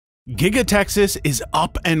Giga Texas is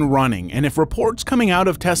up and running, and if reports coming out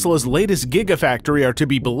of Tesla's latest Gigafactory are to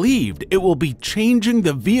be believed, it will be changing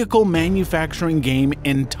the vehicle manufacturing game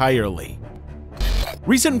entirely.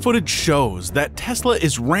 Recent footage shows that Tesla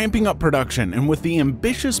is ramping up production, and with the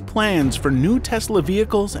ambitious plans for new Tesla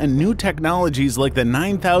vehicles and new technologies like the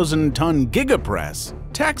 9,000-ton Giga Press,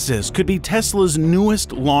 Texas could be Tesla's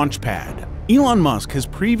newest launch pad. Elon Musk has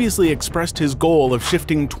previously expressed his goal of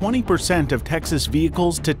shifting 20% of Texas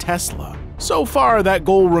vehicles to Tesla. So far, that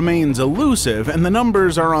goal remains elusive, and the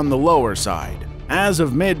numbers are on the lower side. As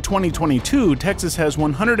of mid-2022, Texas has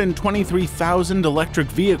 123,000 electric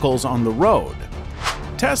vehicles on the road.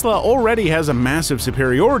 Tesla already has a massive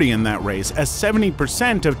superiority in that race, as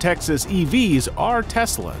 70% of Texas EVs are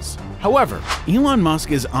Teslas. However, Elon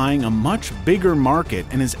Musk is eyeing a much bigger market,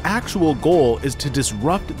 and his actual goal is to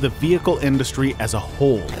disrupt the vehicle industry as a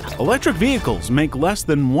whole. Electric vehicles make less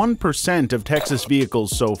than 1% of Texas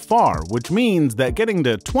vehicles so far, which means that getting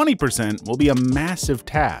to 20% will be a massive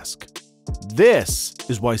task. This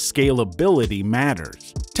is why scalability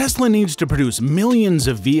matters. Tesla needs to produce millions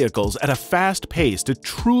of vehicles at a fast pace to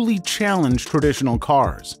truly challenge traditional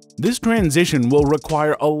cars. This transition will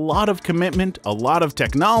require a lot of commitment, a lot of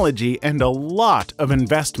technology, and a lot of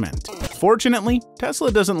investment. Fortunately,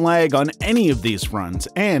 Tesla doesn't lag on any of these fronts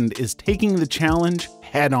and is taking the challenge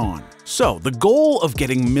head-on. So, the goal of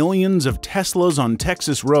getting millions of Teslas on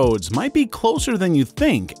Texas roads might be closer than you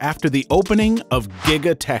think after the opening of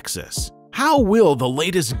Giga Texas. How will the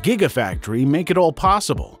latest Gigafactory make it all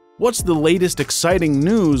possible? What's the latest exciting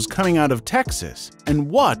news coming out of Texas? And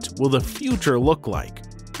what will the future look like?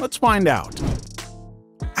 Let's find out.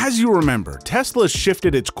 As you remember, Tesla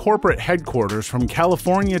shifted its corporate headquarters from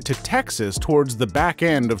California to Texas towards the back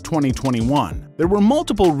end of 2021. There were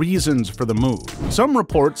multiple reasons for the move. Some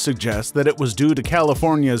reports suggest that it was due to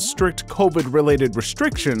California's strict COVID-related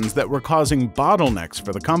restrictions that were causing bottlenecks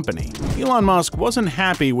for the company. Elon Musk wasn't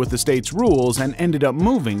happy with the state's rules and ended up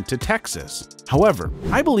moving to Texas. However,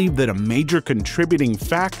 I believe that a major contributing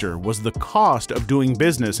factor was the cost of doing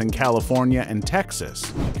business in California and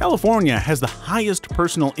Texas. California has the highest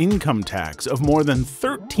personal income tax of more than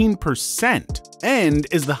 13% and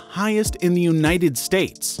is the highest in the United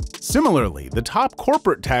States. Similarly, the top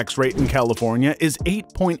corporate tax rate in California is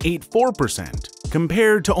 8.84%,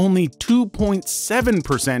 compared to only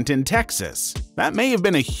 2.7% in Texas. That may have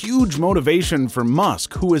been a huge motivation for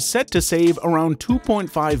Musk, who is set to save around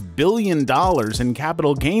 $2.5 billion in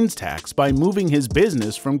capital gains tax by moving his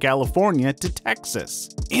business from California to Texas.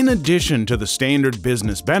 In addition to the standard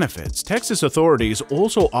business benefits, Texas authorities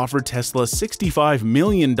also offer Tesla $65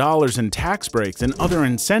 million in tax breaks and other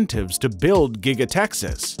incentives to build Giga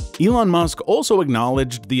Texas. Elon Musk also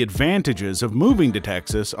acknowledged the advantages of moving to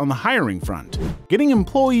Texas on the hiring front. Getting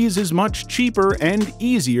employees is much cheaper and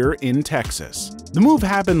easier in Texas. The move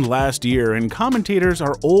happened last year, and commentators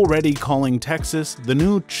are already calling Texas the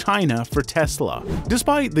new China for Tesla.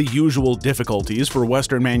 Despite the usual difficulties for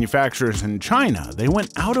Western manufacturers in China, they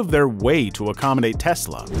went out of their way to accommodate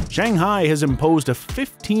Tesla. Shanghai has imposed a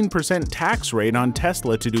 15% tax rate on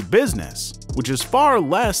Tesla to do business, which is far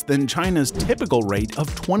less than China's typical rate of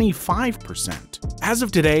 25%. As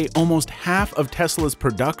of today, almost half of Tesla's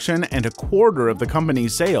production and a quarter of the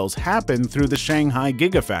company's sales happen through the Shanghai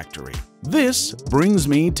Gigafactory. This brings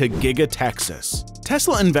me to Giga Texas.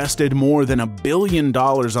 Tesla invested more than $1 billion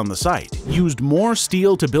on the site, used more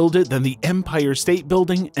steel to build it than the Empire State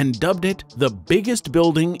Building, and dubbed it the biggest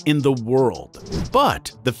building in the world.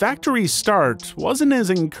 But the factory's start wasn't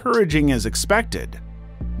as encouraging as expected.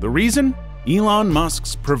 The reason? Elon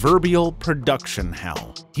Musk's proverbial production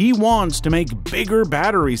hell. He wants to make bigger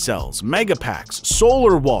battery cells, megapacks,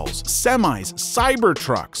 solar walls, semis,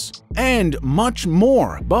 Cybertrucks, and much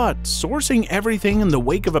more, but sourcing everything in the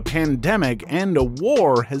wake of a pandemic and a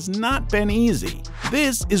war has not been easy.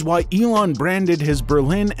 This is why Elon branded his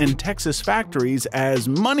Berlin and Texas factories as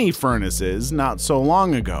money furnaces not so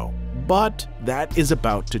long ago. But that is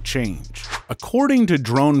about to change. According to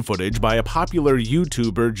drone footage by a popular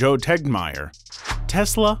YouTuber, Joe Tegmeyer,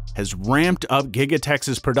 Tesla has ramped up Giga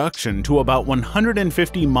Texas production to about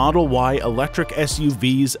 150 Model Y electric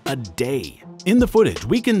SUVs a day. In the footage,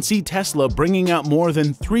 we can see Tesla bringing out more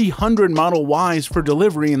than 300 Model Ys for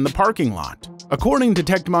delivery in the parking lot. According to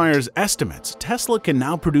Tegmeyer's estimates, Tesla can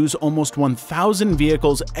now produce almost 1,000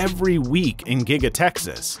 vehicles every week in Giga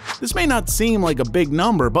Texas. This may not seem like a big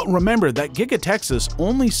number, but remember that Giga Texas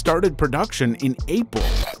only started production in April.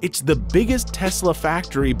 It's the biggest Tesla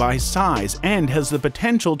factory by size and has the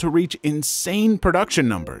potential to reach insane production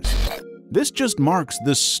numbers. This just marks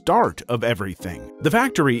the start of everything. The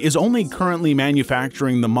factory is only currently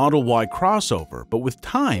manufacturing the Model Y crossover, but with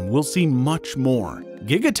time, we'll see much more.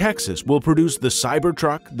 Giga Texas will produce the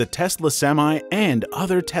Cybertruck, the Tesla Semi, and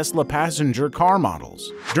other Tesla passenger car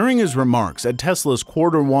models. During his remarks at Tesla's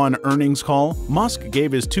Q1 earnings call, Musk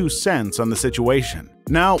gave his 2 cents on the situation.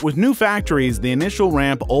 Now, with new factories, the initial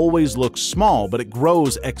ramp always looks small, but it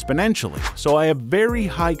grows exponentially, so I have very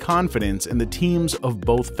high confidence in the teams of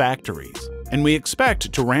both factories. And we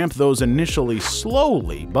expect to ramp those initially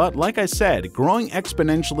slowly, but like I said, growing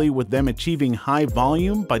exponentially with them achieving high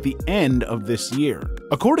volume by the end of this year.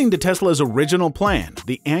 According to Tesla's original plan,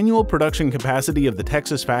 the annual production capacity of the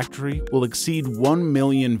Texas factory will exceed 1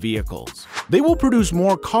 million vehicles. They will produce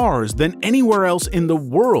more cars than anywhere else in the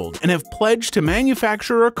world and have pledged to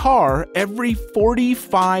manufacture a car every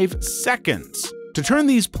 45 seconds. To turn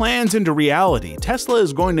these plans into reality, Tesla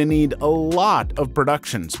is going to need a lot of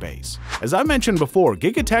production space. As I mentioned before,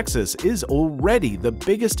 Giga Texas is already the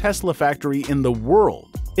biggest Tesla factory in the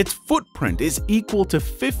world. Its footprint is equal to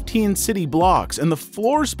 15 city blocks, and the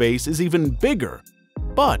floor space is even bigger.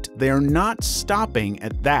 But they are not stopping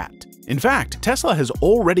at that. In fact, Tesla has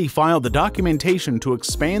already filed the documentation to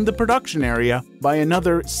expand the production area by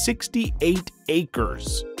another 68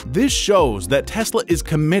 acres. This shows that Tesla is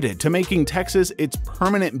committed to making Texas its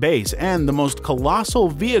permanent base and the most colossal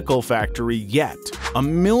vehicle factory yet.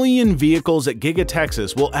 1 million vehicles at Giga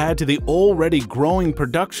Texas will add to the already growing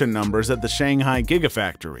production numbers at the Shanghai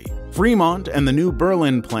Gigafactory. Fremont and the new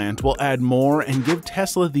Berlin plant will add more and give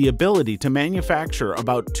Tesla the ability to manufacture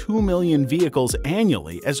about 2 million vehicles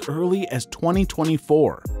annually as early as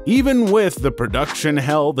 2024. Even with the production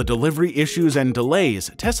hell, the delivery issues, and delays,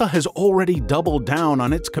 Tesla has already doubled down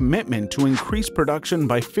on its commitment to increase production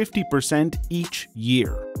by 50% each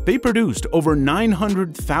year. They produced over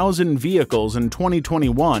 900,000 vehicles in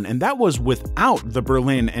 2021, and that was without the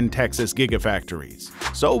Berlin and Texas Gigafactories.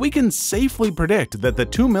 So we can safely predict that the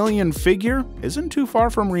 2 million figure isn't too far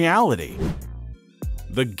from reality.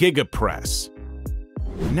 The Giga Press.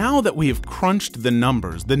 Now that we have crunched the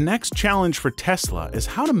numbers, the next challenge for Tesla is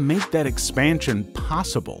how to make that expansion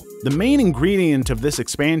possible. The main ingredient of this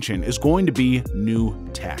expansion is going to be new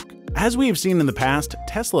tech. As we have seen in the past,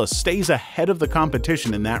 Tesla stays ahead of the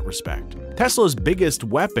competition in that respect. Tesla's biggest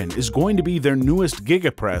weapon is going to be their newest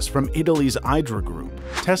Gigapress from Italy's Idra Group.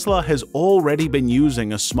 Tesla has already been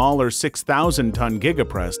using a smaller 6,000-ton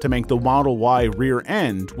Gigapress to make the Model Y rear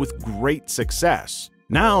end with great success.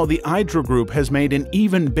 Now, the Idra Group has made an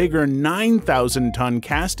even bigger 9,000-ton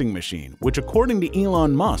casting machine, which according to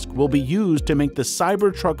Elon Musk will be used to make the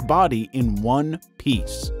Cybertruck body in one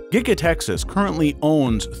piece. Giga Texas currently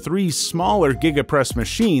owns 3 smaller Gigapress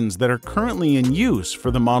machines that are currently in use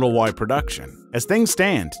for the Model Y production. As things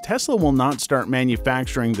stand, Tesla will not start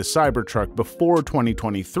manufacturing the Cybertruck before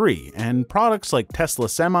 2023, and products like Tesla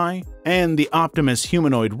Semi and the Optimus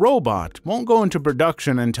humanoid robot won't go into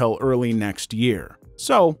production until early next year.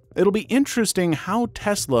 So, it'll be interesting how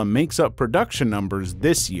Tesla makes up production numbers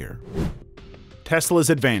this year. Tesla's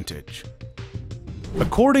advantage.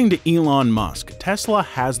 According to Elon Musk, Tesla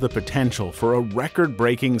has the potential for a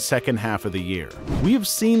record-breaking second half of the year. We have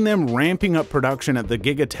seen them ramping up production at the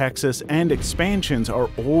Giga Texas, and expansions are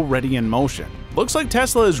already in motion. Looks like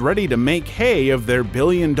Tesla is ready to make hay of their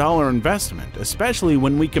billion-dollar investment, especially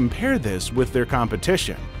when we compare this with their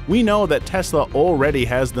competition. We know that Tesla already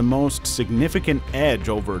has the most significant edge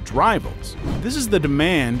over its rivals. This is the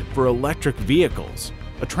demand for electric vehicles.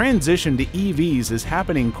 A transition to EVs is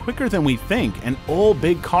happening quicker than we think, and all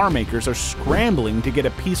big car makers are scrambling to get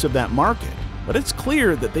a piece of that market. But it's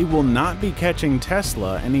clear that they will not be catching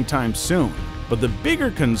Tesla anytime soon. But the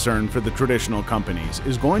bigger concern for the traditional companies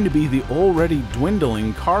is going to be the already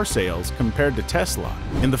dwindling car sales compared to Tesla.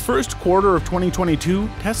 In the first quarter of 2022,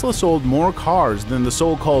 Tesla sold more cars than the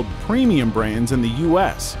so-called premium brands in the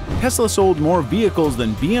US. Tesla sold more vehicles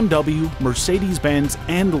than BMW, Mercedes-Benz,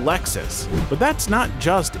 and Lexus. But that's not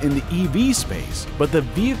just in the EV space, but the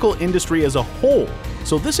vehicle industry as a whole.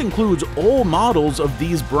 So this includes all models of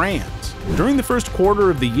these brands. During the first quarter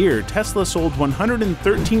of the year, Tesla sold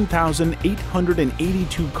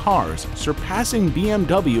 113,882 cars, surpassing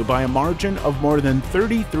BMW by a margin of more than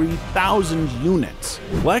 33,000 units.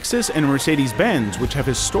 Lexus and Mercedes-Benz, which have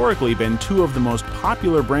historically been 2 of the most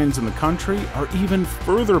popular brands in the country, are even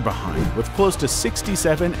further behind, with close to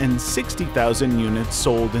 67,000 and 60,000 units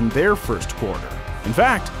sold in their first quarter. In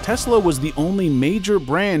fact, Tesla was the only major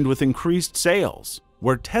brand with increased sales.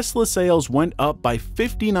 Where Tesla sales went up by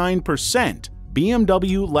 59%,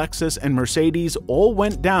 BMW, Lexus, and Mercedes all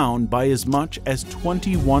went down by as much as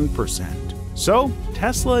 21%. So,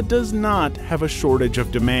 Tesla does not have a shortage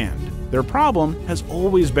of demand. Their problem has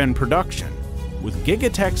always been production. With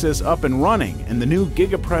Giga Texas up and running and the new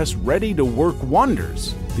Giga Press ready to work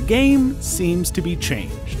wonders, the game seems to be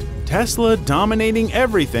changed. Tesla dominating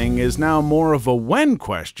everything is now more of a when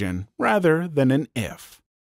question rather than an if.